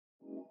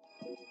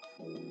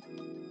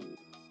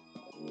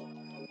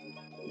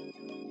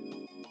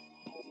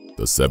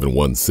The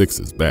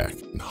 716 is back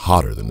and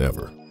hotter than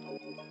ever.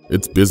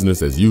 It's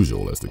business as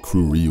usual as the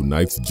crew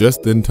reunites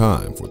just in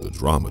time for the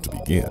drama to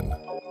begin.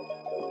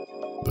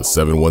 The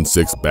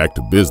 716 Back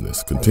to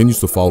Business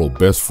continues to follow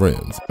best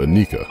friends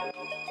Anika,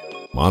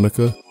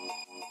 Monica,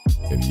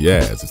 and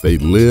Yaz as they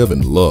live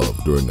and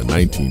love during the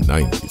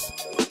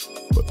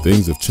 1990s. But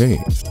things have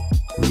changed.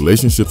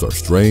 Relationships are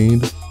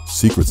strained,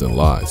 secrets and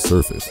lies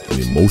surface, and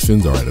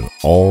emotions are at an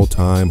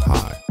all-time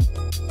high.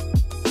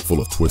 Full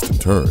of twists and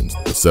turns,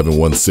 the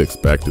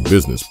 716 Back to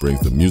Business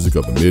brings the music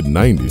of the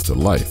mid-90s to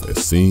life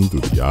as seen through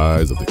the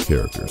eyes of the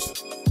characters.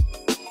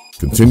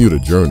 Continue the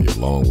journey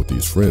along with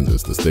these friends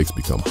as the stakes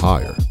become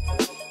higher,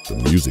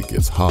 the music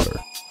gets hotter,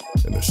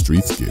 and the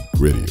streets get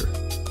grittier.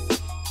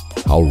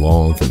 How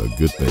long can a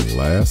good thing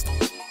last?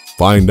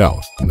 Find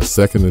out in the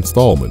second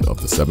installment of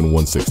the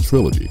 716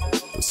 trilogy,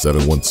 the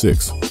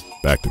 716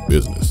 Back to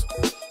Business.